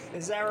NASA.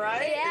 Is that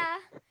right? Yeah.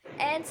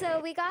 And so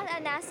we got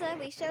at NASA,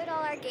 we showed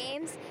all our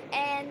games,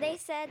 and they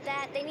said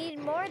that they need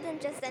more than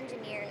just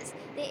engineers.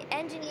 The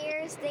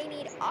engineers, they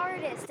need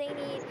artists, they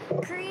need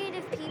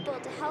creative people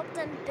to help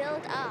them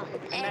build up.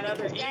 And that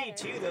other become E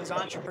better. too, those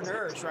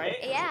entrepreneurs, right?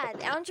 Yeah,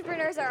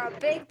 entrepreneurs are a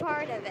big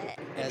part of it.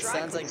 And it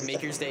sounds like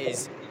Makers Day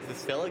is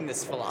fulfilling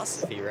this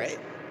philosophy, right?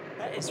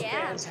 That is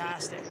Yeah.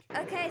 fantastic.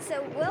 Okay,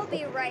 so we'll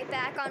be right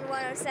back on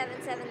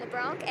 107.7 The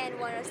Bronx and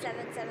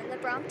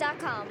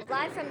 107.7thebronx.com,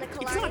 live from the It's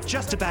Killarney. not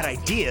just about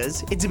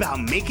ideas, it's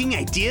about making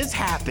ideas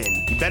happen.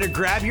 You better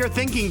grab your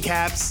thinking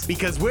caps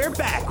because we're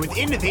back with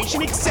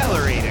Innovation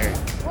Accelerator.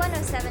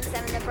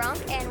 107.7 The Bronx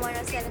Bronx and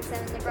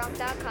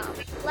 1077thebronx.com.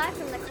 Live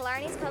from the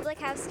Killarney's Public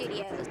House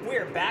Studios.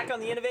 We're back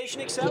on the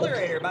Innovation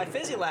Accelerator by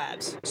Fizzy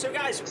Labs. So,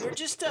 guys, we're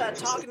just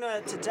talking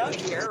to Doug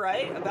here,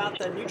 right, about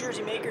the New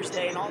Jersey Makers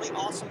Day and all the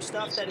awesome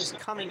stuff that is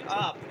coming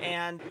up.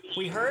 And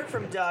we heard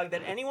from Doug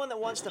that anyone that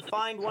wants to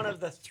find one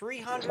of the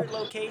 300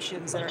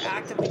 locations that are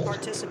actively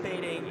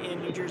participating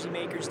in New Jersey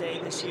Makers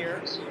Day this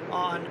year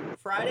on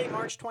Friday,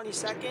 March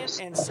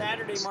 22nd and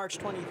Saturday, March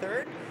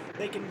 23rd,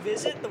 they can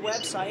visit the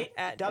website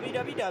at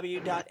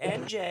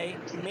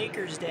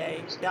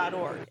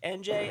www.njmakersday.org,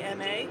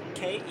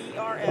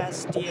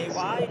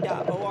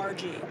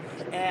 NJMAKERSDAY.org.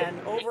 And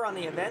over on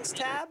the events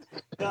tab,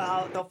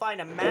 they'll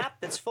find a map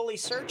that's fully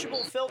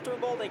searchable,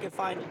 filterable. They can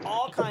find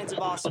all kinds of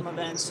awesome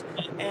events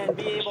and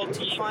be able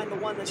to find the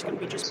one that's going to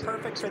be just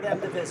perfect for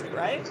them to visit,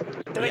 right?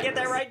 Did I get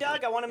that right,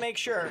 Doug? I want to make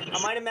sure. I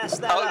might have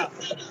messed that up.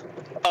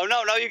 Oh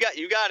no, you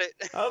got it.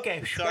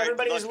 Okay, Sorry,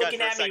 everybody was lost looking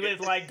guys at for a me with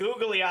second. like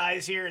googly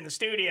eyes here in the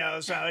studio,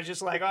 so I was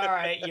just like, all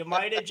right, you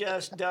might have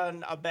just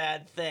done a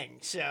bad thing.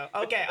 So,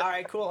 okay, all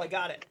right, cool, I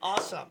got it.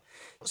 Awesome.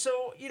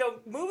 So,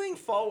 moving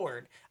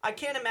forward, I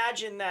can't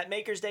imagine that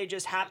Makers Day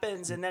just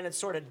happens and then it's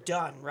sort of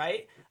done,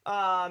 right?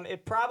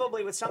 It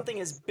probably, with something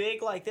as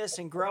big like this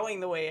and growing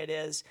the way it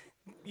is,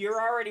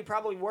 you're already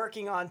probably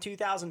working on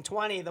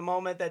 2020 the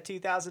moment that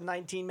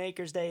 2019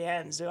 Makers Day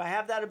ends. Do I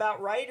have that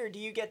about right, or do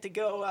you get to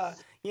go,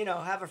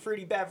 have a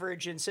fruity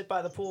beverage and sit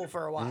by the pool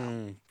for a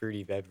while?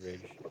 Fruity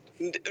beverage.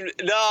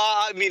 No,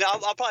 I mean,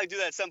 I'll probably do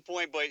that at some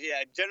point, but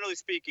yeah, generally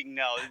speaking,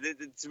 no.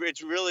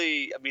 It's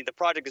really, I mean, the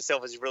project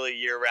itself is really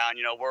year-round.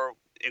 We're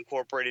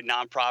incorporated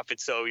nonprofit,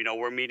 so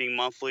we're meeting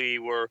monthly.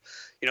 We're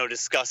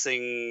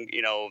discussing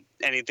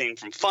anything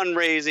from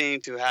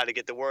fundraising to how to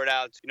get the word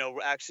out. We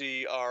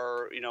actually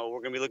are we're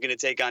going to be looking to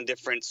take on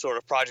different sort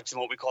of projects in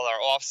what we call our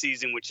off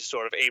season, which is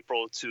sort of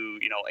April to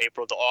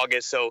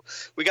August. So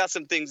we got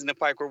some things in the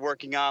pipe we're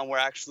working on. We're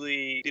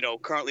actually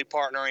currently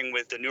partnering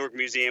with the Newark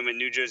Museum and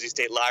New Jersey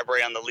State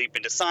Library on the Leap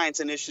into Science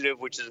initiative,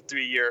 which is a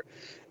 3-year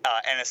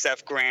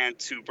NSF grant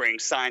to bring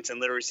science and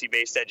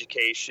literacy-based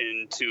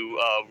education to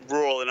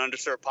rural and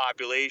underserved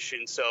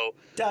populations. So,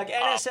 Doug,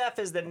 NSF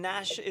is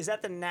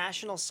that the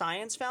National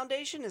Science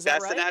Foundation? Is that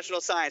right? That's the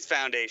National Science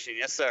Foundation,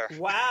 yes, sir.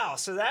 Wow,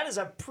 so that is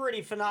a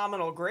pretty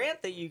phenomenal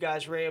grant that you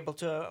guys were able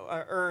to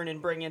earn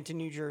and bring into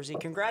New Jersey.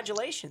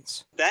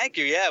 Congratulations. Thank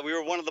you. Yeah, we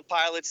were one of the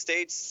pilot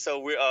states, so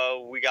we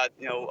got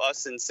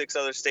us and 6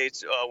 other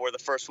states were the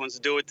first ones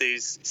to do it.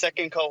 These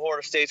second cohort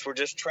of states were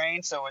just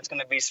trained, so it's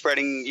going to be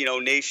spreading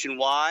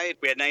nationwide.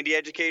 We had 90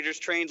 educators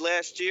trained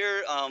last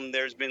year.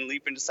 There's been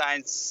Leap into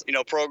Science,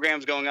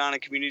 programs going on in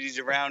communities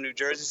around New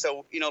Jersey.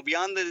 So,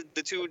 beyond the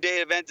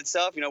 2-day event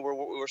itself,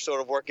 we're sort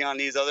of working on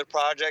these other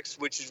projects,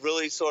 which is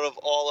really sort of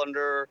all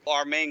under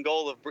our main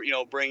goal of,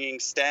 bringing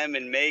STEM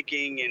and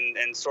making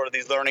and sort of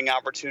these learning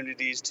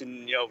opportunities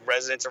to,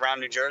 residents around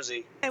New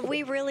Jersey. And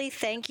we really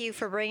thank you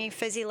for bringing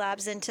Fizzy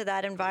Labs into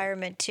that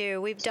environment, too.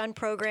 We've done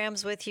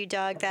programs with you,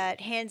 Doug, that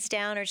hands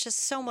down are just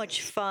so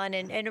much fun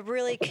and it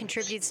really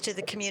contributes to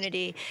the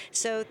community.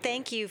 So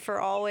thank you for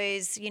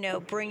always,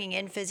 bringing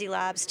in Fizzy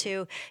Labs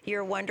to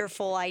your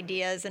wonderful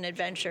ideas and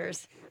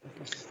adventures.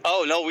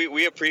 Oh, no,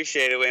 we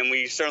appreciate it, and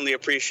we certainly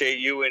appreciate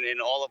you and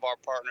all of our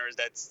partners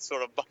that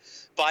sort of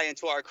buy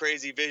into our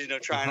crazy vision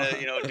of trying to,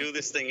 do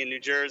this thing in New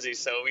Jersey,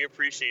 so we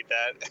appreciate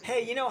that.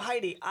 Hey,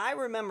 Heidi, I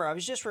remember, I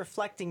was just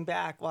reflecting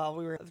back while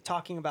we were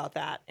talking about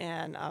that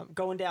and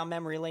going down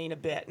memory lane a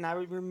bit, and I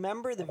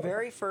remember the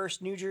very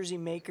first New Jersey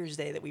Makers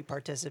Day that we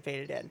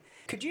participated in.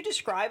 Could you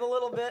describe a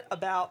little bit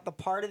about the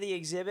part of the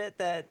exhibit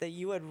that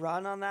you had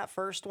run on that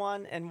first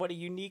one and what a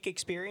unique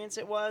experience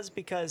it was?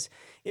 Because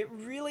it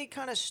really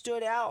kind of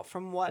stood out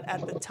from what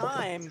at the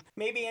time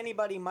maybe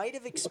anybody might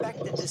have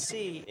expected to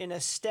see in a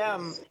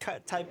STEM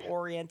type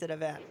oriented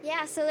event.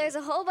 Yeah, so there's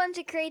a whole bunch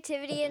of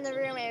creativity in the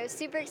room, and it was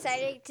super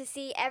exciting to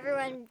see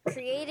everyone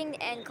creating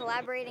and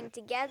collaborating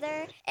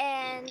together.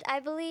 And I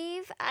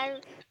believe,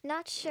 I'm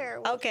not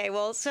sure. Okay,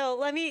 well, so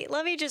let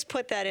me just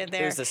put that in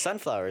there. There's the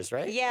sunflowers,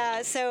 right?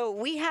 Yeah, so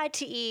we had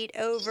to eat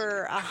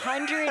over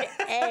 100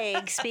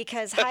 eggs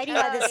because Heidi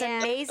had this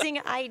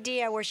amazing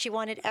idea where she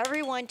wanted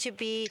everyone to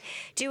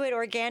do it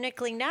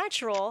organically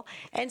natural,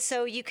 and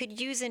so you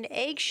could use an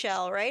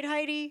eggshell, right,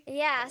 Heidi?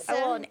 Yeah,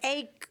 so an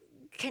egg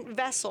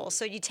vessel.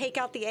 So you take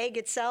out the egg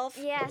itself?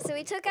 Yeah, so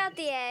we took out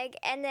the egg,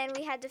 and then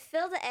we had to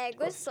fill the egg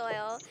with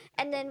soil,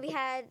 and then we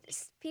had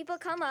people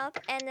come up,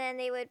 and then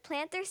they would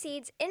plant their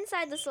seeds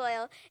inside the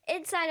soil,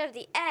 inside of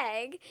the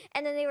egg,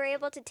 and then they were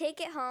able to take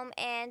it home,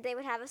 and they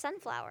would have a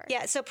sunflower.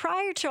 Yeah, so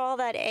prior to all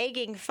that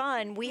egging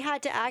fun, we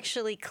had to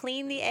actually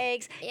clean the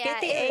eggs,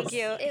 get the egg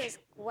yolk. It was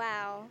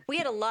wow. We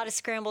had a lot of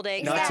scrambled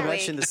eggs. Not to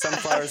mention the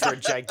sunflowers were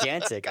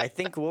gigantic. I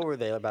think, what were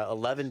they, about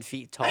 11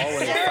 feet tall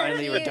when they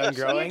finally were done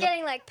growing? We were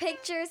getting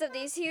pictures of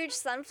these huge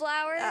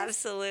sunflowers.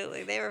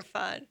 Absolutely, they were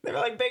fun. They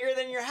were bigger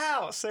than your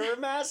house. They were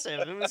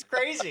massive. It was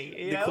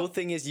crazy. The cool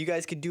thing is you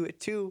guys could do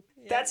it too.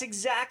 That's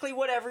exactly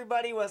what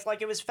everybody was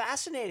like. It was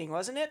fascinating,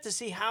 wasn't it, to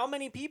see how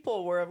many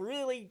people were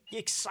really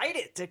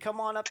excited to come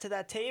on up to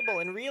that table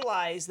and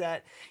realize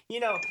that,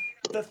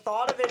 the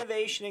thought of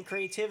innovation and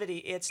creativity,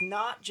 it's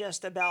not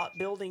just about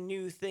building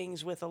new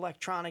things with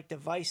electronic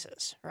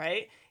devices,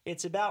 right?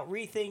 It's about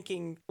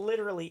rethinking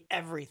literally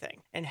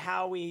everything and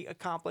how we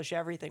accomplish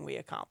everything we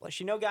accomplish.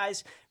 You know,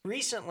 guys,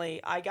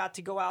 recently I got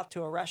to go out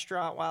to a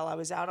restaurant while I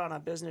was out on a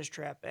business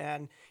trip.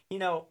 And, you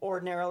know,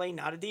 ordinarily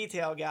not a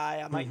detail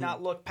guy. I might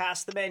not look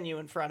past the menu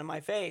in front of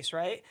my face,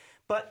 right?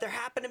 But there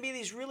happened to be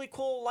these really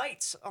cool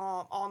lights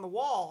on the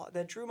wall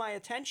that drew my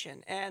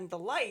attention. And the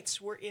lights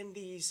were in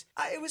these,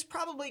 it was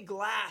probably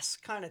glass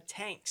kind of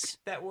tanks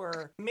that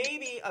were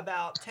maybe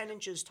about 10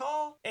 inches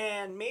tall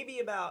and maybe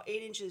about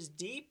 8 inches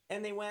deep.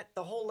 And they went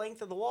the whole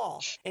length of the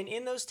wall. And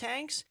in those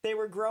tanks, they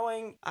were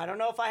growing, I don't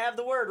know if I have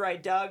the word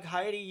right, Doug,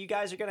 Heidi, you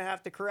guys are going to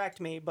have to correct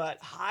me, but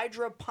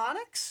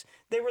hydroponics?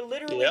 They were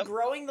literally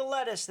growing the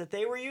lettuce that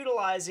they were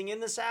utilizing in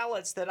the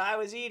salads that I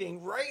was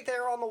eating right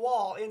there on the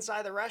wall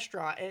inside the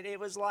restaurant. And it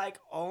was like,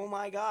 oh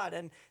my God.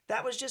 And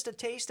that was just a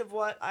taste of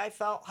what I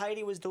felt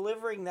Heidi was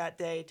delivering that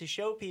day to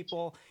show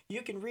people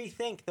you can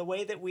rethink the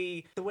way that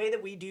we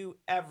do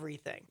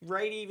everything,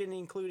 right? Even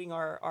including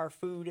our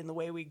food and the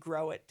way we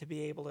grow it to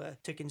be able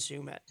to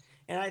consume it.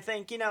 And I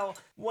think, you know,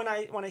 when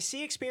I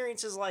see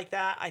experiences like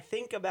that, I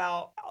think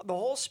about the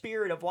whole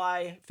spirit of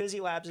why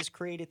Fizzy Labs has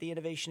created the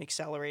Innovation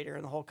Accelerator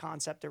and the whole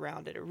concept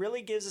around it. It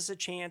really gives us a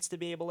chance to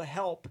be able to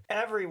help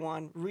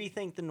everyone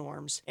rethink the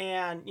norms.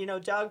 And, you know,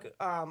 Doug,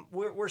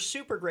 we're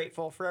super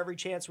grateful for every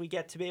chance we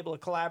get to be able to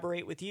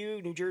collaborate with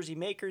you, New Jersey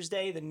Makers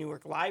Day, the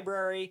Newark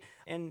Library,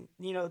 and,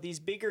 you know,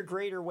 these bigger,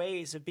 greater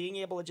ways of being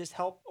able to just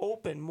help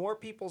open more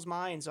people's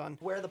minds on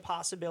where the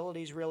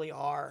possibilities really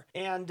are.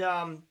 And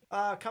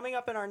coming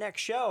up in our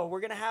next show, we're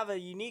going to have a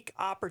unique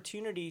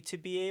opportunity to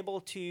be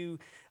able to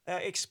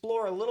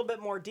explore a little bit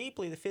more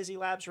deeply the Fizzy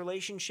Labs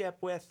relationship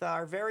with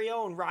our very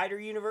own Rider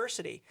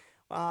University.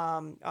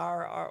 We're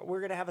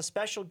going to have a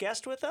special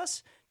guest with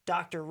us,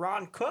 Dr.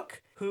 Ron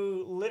Cook,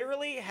 who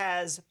literally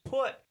has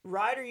put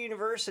Rider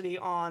University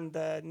on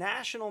the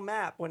national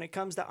map when it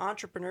comes to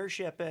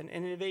entrepreneurship and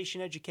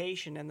innovation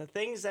education, and the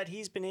things that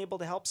he's been able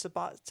to help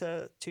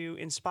to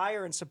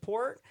inspire and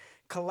support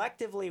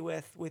collectively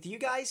with you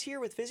guys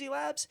here with Fizzy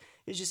Labs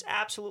is just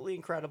absolutely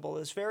incredible.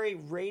 This very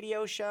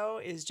radio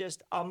show is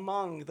just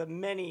among the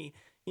many,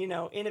 you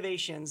know,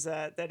 innovations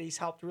that he's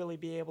helped really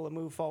be able to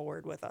move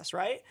forward with us,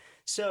 right?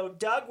 So,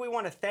 Doug, we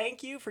want to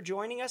thank you for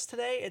joining us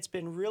today. It's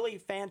been really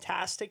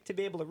fantastic to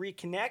be able to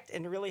reconnect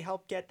and to really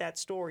help get that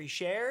story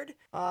shared.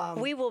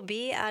 We will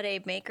be at a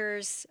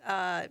Makers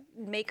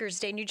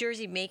Day, New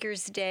Jersey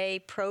Makers Day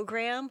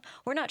program.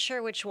 We're not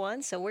sure which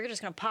one, so we're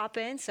just going to pop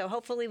in. So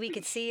hopefully we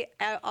could see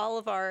all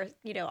of our,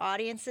 you know,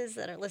 audiences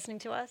that are listening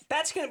to us.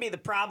 That's going to be the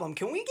problem.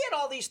 Can we get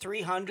all these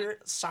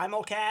 300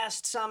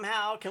 simulcast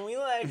somehow? Can we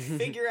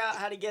figure out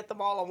how to get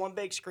them all on one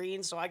big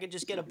screen so I could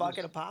just get a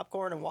bucket of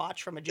popcorn and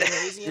watch from a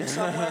gymnasium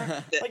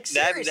somewhere? Like,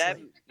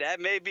 seriously. That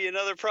may be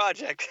another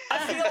project. I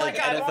feel like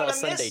I want to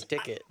Sunday miss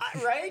ticket.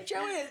 Right,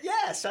 Joey?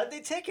 Yeah,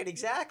 Sunday ticket,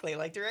 exactly,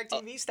 like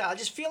DirecTV style. I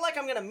just feel like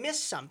I'm gonna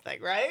miss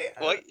something, right?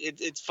 Well,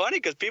 it's funny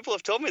because people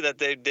have told me that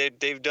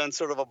they've done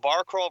sort of a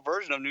bar crawl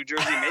version of New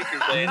Jersey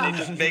Makers Day, and they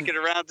just make it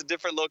around to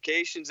different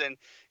locations and,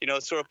 you know,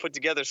 sort of put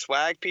together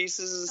swag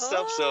pieces and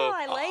stuff. So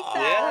I like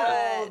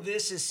that. Oh,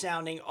 this is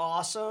sounding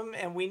awesome,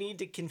 and we need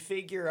to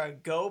configure a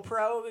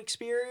GoPro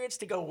experience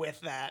to go with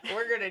that.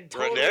 We're gonna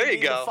totally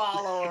need to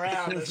follow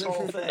around this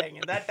whole thing,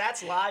 and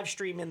that's live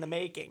stream in the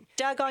making.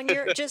 Doug,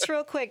 just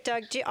real quick,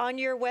 Doug, on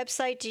your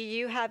website, do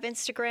you have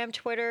Instagram,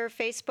 Twitter,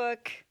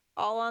 Facebook,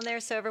 all on there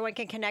so everyone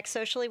can connect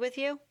socially with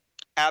you?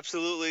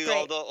 Absolutely.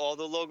 Great. All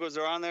the logos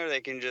are on there.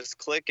 They can just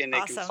click and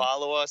they can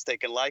follow us. They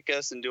can like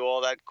us and do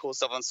all that cool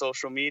stuff on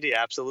social media.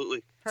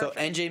 Absolutely. Perfect.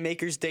 So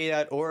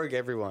njmakersday.org,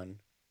 everyone.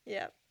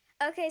 Yep.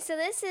 Okay, so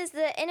this is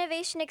the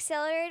Innovation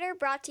Accelerator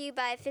brought to you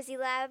by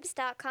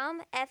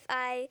FizzyLabs.com,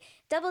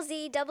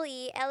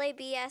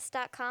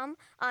 FIZZEELABS.com,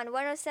 on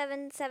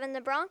 107.7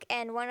 The Bronx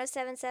and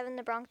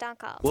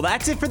 107.7thebronx.com. Well,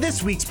 that's it for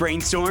this week's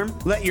Brainstorm.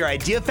 Let your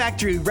idea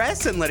factory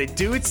rest and let it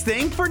do its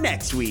thing for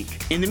next week.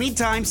 In the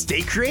meantime,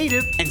 stay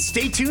creative and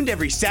stay tuned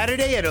every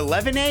Saturday at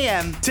 11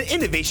 a.m. to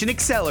Innovation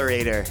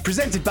Accelerator,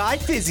 presented by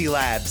Fizzy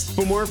Labs.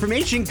 For more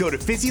information, go to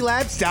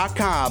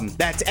FizzyLabs.com.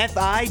 That's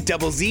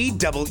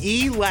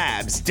FIZZEE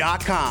Labs.com.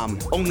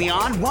 Only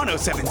on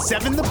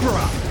 107.7 The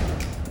Bronx.